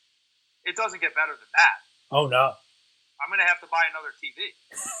 it doesn't get better than that. Oh, no. I'm going to have to buy another TV.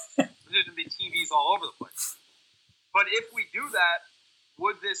 There's going to be TVs all over the place. But if we do that,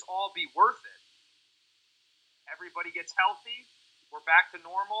 would this all be worth it? Everybody gets healthy, we're back to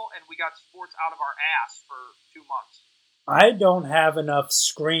normal, and we got sports out of our ass for 2 months. I don't have enough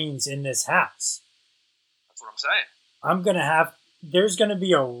screens in this house. That's what I'm saying. There's going to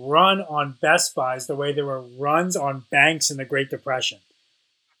be a run on Best Buys the way there were runs on banks in the Great Depression.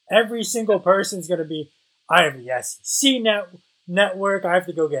 Every single person's going to be, I have the SEC network, I have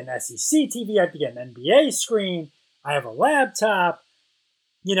to go get an SEC TV, I have to get an NBA screen, I have a laptop.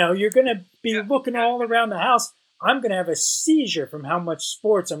 You know, you're going to be looking all around the house. I'm going to have a seizure from how much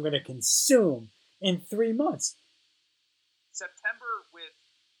sports I'm going to consume in 3 months. September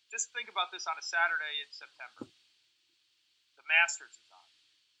just think about this on a Saturday in September. The Masters is on.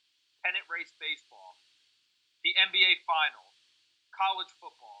 Pennant race baseball. The NBA Finals. College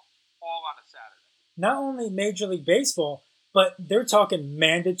football. All on a Saturday. Not only Major League Baseball, but they're talking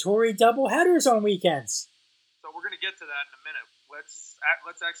mandatory doubleheaders on weekends. So we're going to get to that in a minute. Let's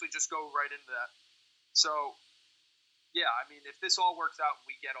actually just go right into that. So, yeah, I mean, if this all works out and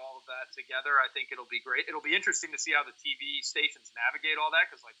we get all of that together, I think it'll be great. It'll be interesting to see how the TV stations navigate all that,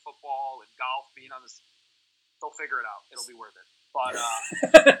 because like football and golf being on this, they'll figure it out. It'll be worth it. But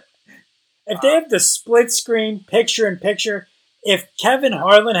if they have the split screen picture-in-picture, if Kevin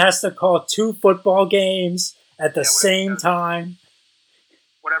Harlan has to call 2 football games at the same time,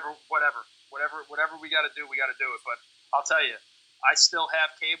 whatever we got to do, we got to do it. But I'll tell you, I still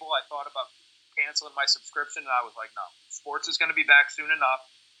have cable. I thought about canceling my subscription, and I was like, no, Sports is going to be back soon enough,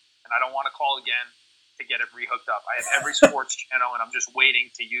 and I don't want to call again to get it rehooked up. I have every sports channel, and I'm just waiting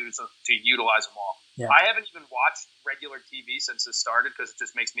to utilize them all. Yeah. I haven't even watched regular TV since this started because it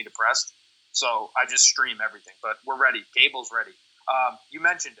just makes me depressed. So I just stream everything. But we're ready. Cable's ready. You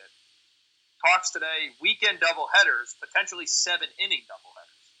mentioned it. Talks today, weekend doubleheaders, potentially 7-inning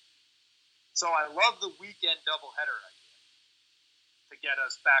doubleheaders. So I love the weekend doubleheader idea to get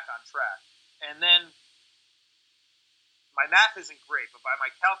us back on track. And then my math isn't great, but by my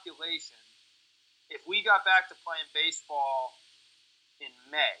calculation, if we got back to playing baseball in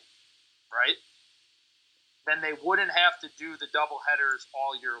May, right, then they wouldn't have to do the doubleheaders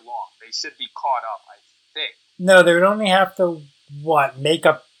all year long. They should be caught up, I think. No, they would only have to, make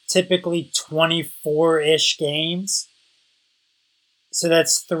up typically 24-ish games? So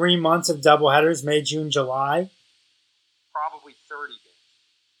that's 3 months of doubleheaders, May, June, July? Probably 30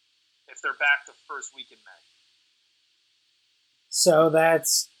 games if they're back the first week in May. So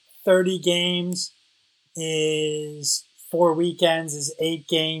that's 30 games is 4 weekends is 8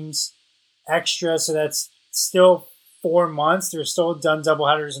 games extra. So that's still 4 months. They're still done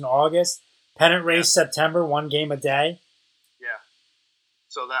doubleheaders in August. Pennant race September, 1 game a day. Yeah.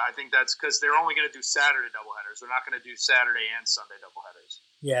 So I think that's because they're only going to do Saturday doubleheaders. They're not going to do Saturday and Sunday doubleheaders.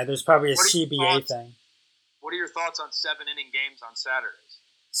 Yeah, there's probably a CBA thing. What are your thoughts on 7-inning games on Saturdays?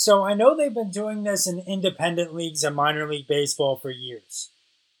 So I know they've been doing this in independent leagues and minor league baseball for years.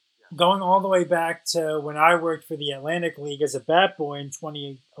 Yeah. Going all the way back to when I worked for the Atlantic League as a bat boy in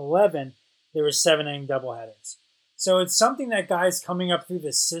 2011, there were 7-inning doubleheaders. So it's something that guys coming up through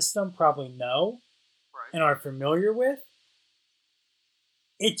the system probably know and are familiar with.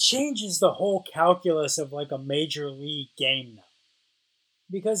 It changes the whole calculus of like a major league game now.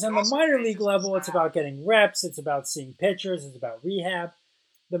 Because on the minor league level, it's about getting reps, it's about seeing pitchers, it's about rehab.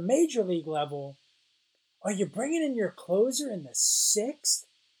 The major league level, are you bringing in your closer in the 6th?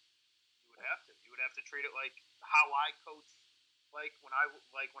 You would have to. You would have to treat it like how I coach, like when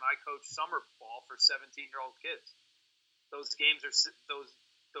I coach summer ball for 17-year-old kids. Those games are 7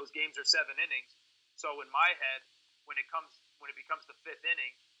 innings. So in my head, when it becomes the 5th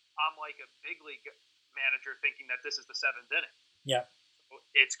inning, I'm like a big league manager thinking that this is the 7th inning. Yeah.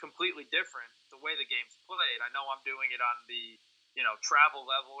 It's completely different the way the game's played. I know I'm doing it on the travel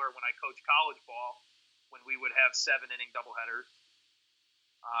level, or when I coach college ball, when we would have 7-inning doubleheaders.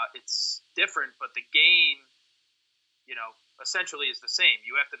 It's different, but the game, essentially is the same.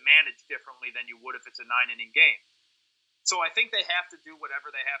 You have to manage differently than you would if it's a 9-inning game. So I think they have to do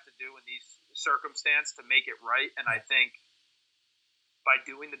whatever they have to do in these circumstances to make it right, and I think by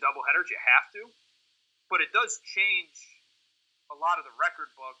doing the doubleheaders, you have to. But it does change a lot of the record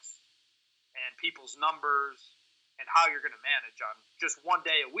books and people's numbers and how you're going to manage on just one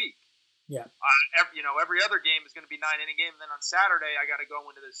day a week. Yeah. Every other game is going to be 9-inning game, and then on Saturday I got to go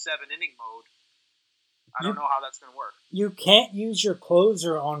into this 7-inning mode. I don't know how that's going to work. You can't use your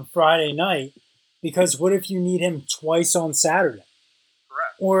closer on Friday night because what if you need him twice on Saturday?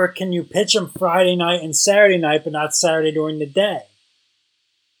 Correct. Or can you pitch him Friday night and Saturday night, but not Saturday during the day?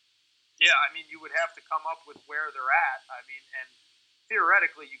 Yeah, you would have to come up with where they're at. And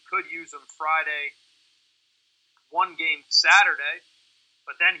theoretically, you could use them Friday, 1 game Saturday,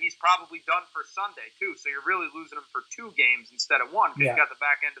 but then he's probably done for Sunday too. So you're really losing him for 2 games instead of 1 because you got the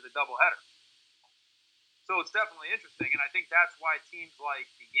back end of the doubleheader. So it's definitely interesting, and I think that's why teams like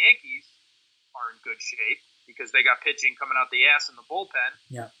the Yankees are in good shape because they got pitching coming out the ass in the bullpen.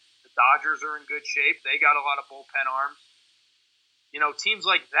 Yeah. The Dodgers are in good shape. They got a lot of bullpen arms. Teams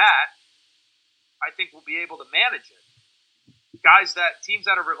like that, I think will be able to manage it. Teams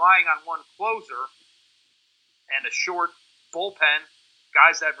that are relying on one closer and a short bullpen,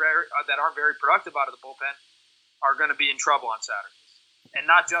 guys that aren't very productive out of the bullpen, are going to be in trouble on Saturdays. And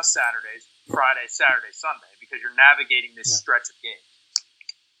not just Saturdays, Friday, Saturday, Sunday, because you're navigating this stretch of games.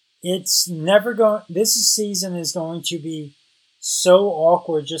 It's never going. This season is going to be so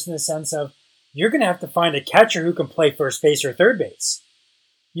awkward, just in the sense of you're going to have to find a catcher who can play first base or third base.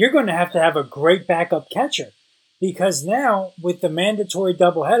 You're going to have a great backup catcher because now with the mandatory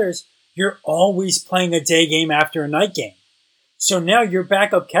doubleheaders, you're always playing a day game after a night game. So now your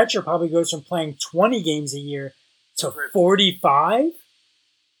backup catcher probably goes from playing 20 games a year to 45.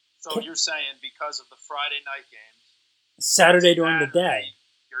 So you're saying because of the Friday night games, Saturday during the day,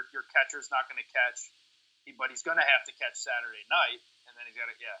 your catcher's not going to catch, but he's going to have to catch Saturday night, and then he's got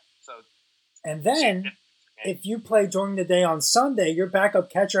to So, and then if you play during the day on Sunday, your backup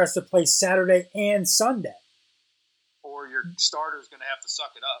catcher has to play Saturday and Sunday, or your starter's going to have to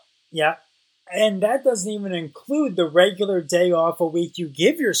suck it up. Yeah, and that doesn't even include the regular day off a week you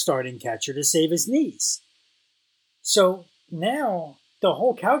give your starting catcher to save his knees. So now the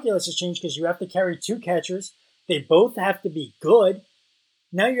whole calculus has changed because you have to carry two catchers. They both have to be good.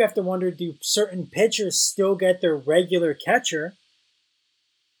 Now you have to wonder, do certain pitchers still get their regular catcher?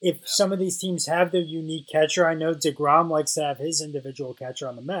 If some of these teams have their unique catcher, I know DeGrom likes to have his individual catcher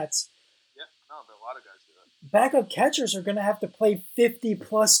on the Mets. Yeah, no, but a lot of guys do that. Backup catchers are going to have to play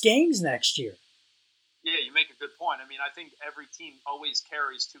 50-plus games next year. Yeah, you make a good point. I mean, I think every team always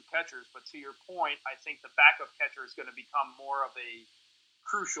carries two catchers, but to your point, I think the backup catcher is going to become more of a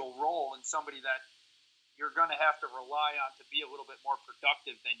crucial role and somebody that you're going to have to rely on to be a little bit more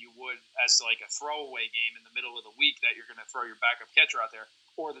productive than you would as like a throwaway game in the middle of the week that you're going to throw your backup catcher out there,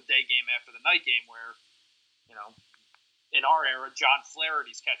 or the day game after the night game where, you know, in our era, John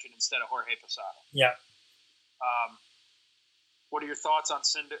Flaherty's catching instead of Jorge Posada. Yeah. What are your thoughts on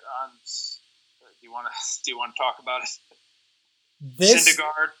do you want to talk about it?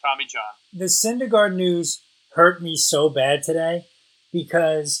 Syndergaard, Tommy John. The Syndergaard news hurt me so bad today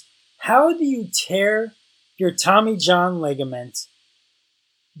because how do you tear your Tommy John ligament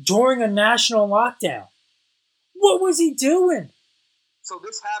during a national lockdown? What was he doing? So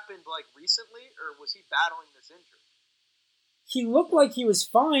this happened like recently, or was he battling this injury? He looked like he was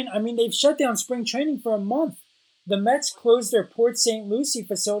fine. I mean, they've shut down spring training for a month. The Mets closed their Port St. Lucie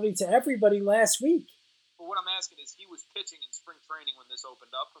facility to everybody last week. Well, what I'm asking is, he was pitching in spring training when this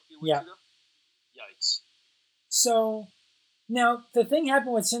opened up a few weeks ago? Yikes. So, now, the thing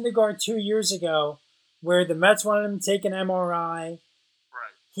happened with Syndergaard 2 years ago, where the Mets wanted him to take an MRI. Right.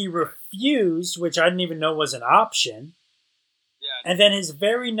 He refused, which I didn't even know was an option. Yeah. And then his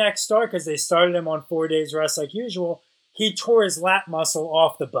very next start, because they started him on 4 days rest like usual, he tore his lat muscle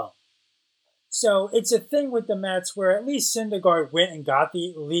off the bone. So it's a thing with the Mets where at least Syndergaard went and got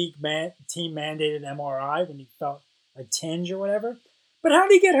the league team mandated MRI when he felt a tinge or whatever. But how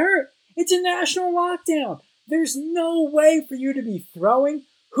did he get hurt? It's a national lockdown. There's no way for you to be throwing.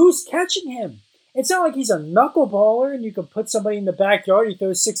 Who's catching him? It's not like he's a knuckleballer and you can put somebody in the backyard. He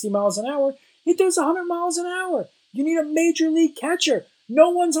throws 60 miles an hour. He throws 100 miles an hour. You need a major league catcher. No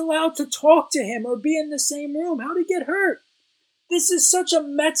one's allowed to talk to him or be in the same room. How did he get hurt? This is such a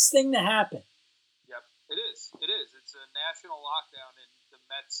Mets thing to happen. It is. It's a national lockdown, and the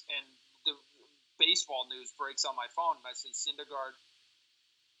Mets and the baseball news breaks on my phone, and I see Syndergaard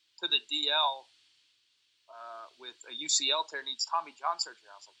to the DL with a UCL tear, needs Tommy John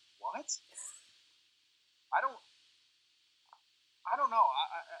surgery. I was like, what? I don't know.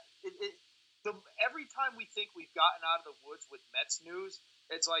 Every time we think we've gotten out of the woods with Mets news,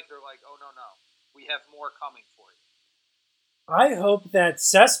 it's like they're like, oh, no, we have more coming for you. I hope that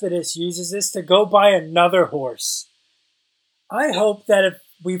Cespedes uses this to go buy another horse. I hope that if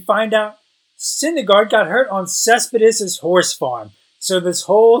we find out Syndergaard got hurt on Cespedes' horse farm, so this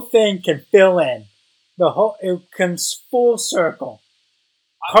whole thing can fill in. It comes full circle.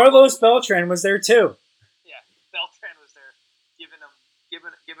 Carlos Beltran was there too. Yeah, Beltran was there,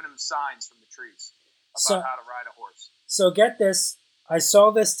 giving him signs from the trees about how to ride a horse. So get this, I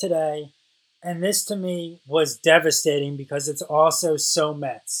saw this today. And this, to me, was devastating because it's also so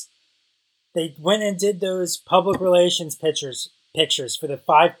Mets. They went and did those public relations pictures for the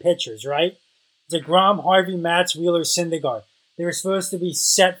 5 pitchers, right? DeGrom, Harvey, Matz, Wheeler, Syndergaard. They were supposed to be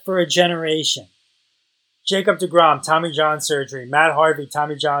set for a generation. Jacob DeGrom, Tommy John surgery. Matt Harvey,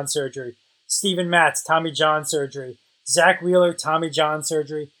 Tommy John surgery. Steven Matz, Tommy John surgery. Zach Wheeler, Tommy John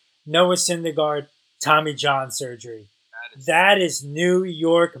surgery. Noah Syndergaard, Tommy John surgery. That is New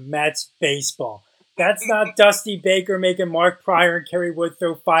York Mets baseball. That's not Dusty Baker making Mark Pryor and Kerry Wood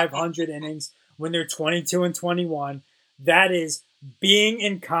throw 500 innings when they're 22 and 21. That is being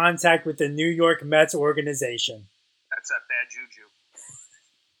in contact with the New York Mets organization. That's that bad juju.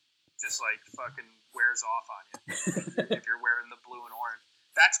 Just like fucking wears off on you if you're wearing the blue and orange.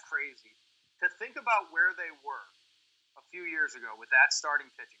 That's crazy. To think about where they were a few years ago with that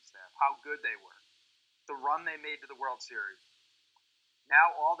starting pitching staff, how good they were. The run they made to the World Series. Now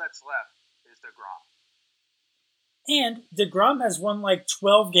all that's left is DeGrom. And DeGrom has won like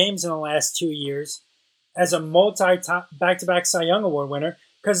 12 games in the last 2 years as a back-to-back Cy Young Award winner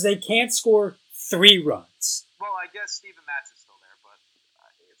because they can't score 3 runs. Well, I guess Steven Matz is still there, but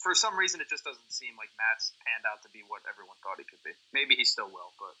for some reason it just doesn't seem like Matz panned out to be what everyone thought he could be. Maybe he still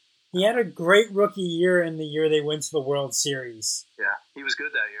will, but... He had a great rookie year in the year they went to the World Series. Yeah, he was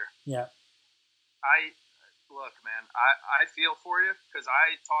good that year. Yeah. Look, man, I feel for you because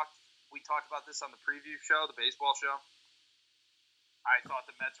we talked about this on the preview show, the baseball show. I thought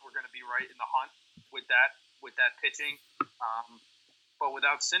the Mets were going to be right in the hunt with that pitching, but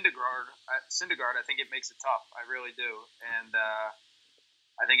without Syndergaard, I think it makes it tough. I really do, and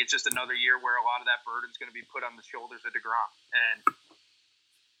I think it's just another year where a lot of that burden's going to be put on the shoulders of DeGrom. And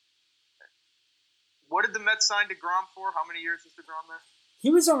what did the Mets sign DeGrom for? How many years is DeGrom there? He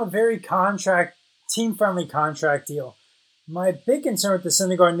was on a very team-friendly contract deal. My big concern with the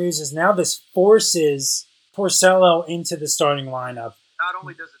Syndergaard news is now this forces Porcello into the starting lineup. Not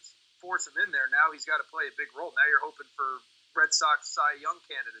only does it force him in there, now he's got to play a big role. Now you're hoping for Red Sox Cy Young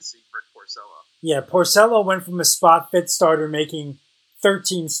candidacy, Rick Porcello. Yeah, Porcello went from a spot fit starter making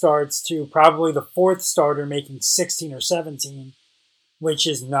 13 starts to probably the fourth starter making 16 or 17, which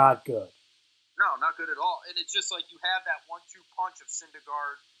is not good. No, not good at all. And it's just like you have that 1-2 punch of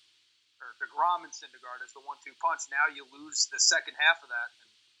Syndergaard, or DeGrom and Syndergaard as the 1-2 punch. Now you lose the second half of that.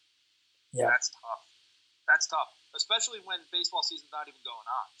 And that's tough. That's tough, especially when baseball season's not even going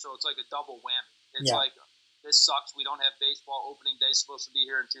on. So it's like a double whammy. It's like, this sucks. We don't have baseball. Opening day's supposed to be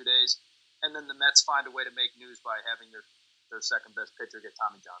here in 2 days. And then the Mets find a way to make news by having their second best pitcher get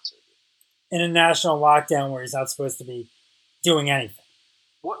Tommy John surgery. In a national lockdown where he's not supposed to be doing anything.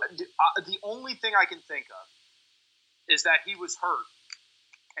 The only thing I can think of is that he was hurt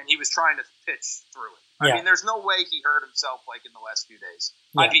and he was trying to pitch through it. I mean, there's no way he hurt himself like in the last few days.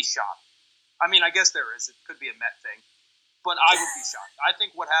 I'd be shocked. I mean, I guess there is. It could be a Met thing. But I would be shocked. I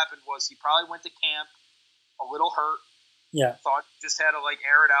think what happened was he probably went to camp a little hurt. Yeah. Thought just had to like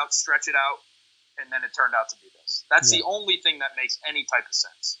air it out, stretch it out, and then it turned out to be this. That's the only thing that makes any type of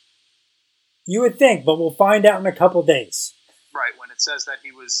sense. You would think, but we'll find out in a couple days. Right, when it says that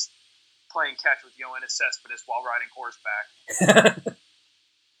he was playing catch with Yoenis Cespedes while riding horseback.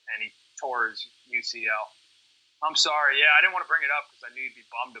 And he tore his UCL. I'm sorry. Yeah, I didn't want to bring it up because I knew you'd be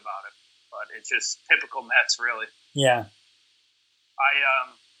bummed about it. But it's just typical Mets, really. Yeah.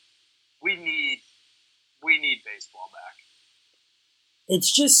 We need baseball back. It's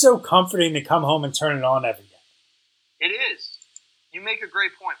just so comforting to come home and turn it on every day. It is. You make a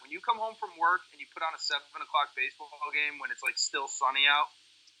great point. When you come home from work and you put on a 7 o'clock baseball game when it's like still sunny out,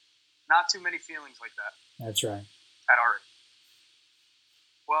 not too many feelings like that. That's right. At our age.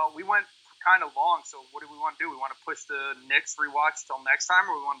 Well, we went kind of long, so what do we want to do? We want to push the Knicks rewatch till next time,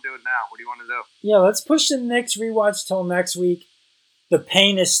 or we want to do it now? What do you want to do? Yeah, let's push the Knicks rewatch till next week. The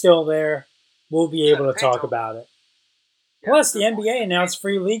pain is still there. We'll be able to talk about it. Plus, the NBA announced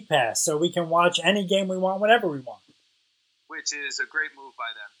free league pass, so we can watch any game we want whenever we want. Which is a great move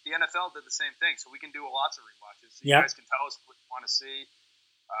by them. The NFL did the same thing, so we can do lots of rewatches. So you guys can tell us what you want to see.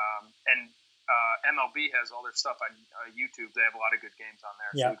 And MLB has all their stuff on YouTube. They have a lot of good games on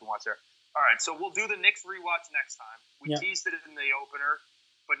there, so we can watch there. All right, so we'll do the Knicks rewatch next time. We teased it in the opener,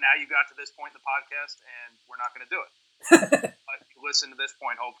 but now you got to this point in the podcast, and we're not going to do it. You listen to this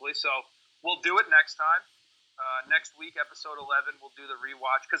point, hopefully. So we'll do it next time. Next week, episode 11, we'll do the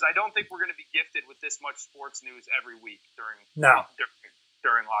rewatch because I don't think we're going to be gifted with this much sports news every week during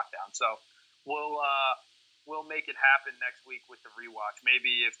lockdown. So we'll make it happen next week with the rewatch.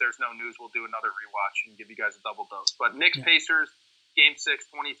 Maybe if there's no news, we'll do another rewatch and give you guys a double dose. But Knicks Pacers, Game 6,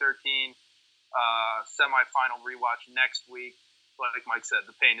 2013, semifinal rewatch next week. Like Mike said,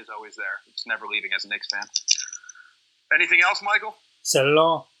 the pain is always there. It's never leaving as a Knicks fan. Anything else, Michael? So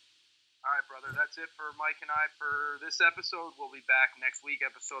long. All right, brother. That's it for Mike and I for this episode. We'll be back next week,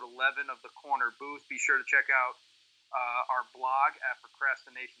 episode 11 of The Corner Booth. Be sure to check out our blog at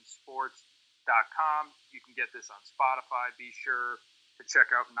procrastinationsports.com. You can get this on Spotify. Be sure to check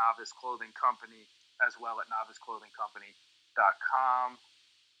out Novice Clothing Company as well at noviceclothingcompany.com.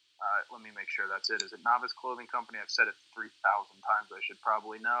 Let me make sure that's it. Is it Novice Clothing Company? I've said it 3,000 times. I should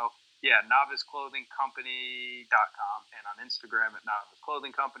probably know. Yeah, noviceclothingcompany.com and on Instagram at Novice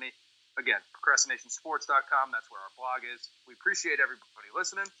Clothing Company. Again, procrastinationsports.com. That's where our blog is. We appreciate everybody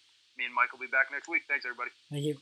listening. Me and Mike will be back next week. Thanks, everybody. Thank you.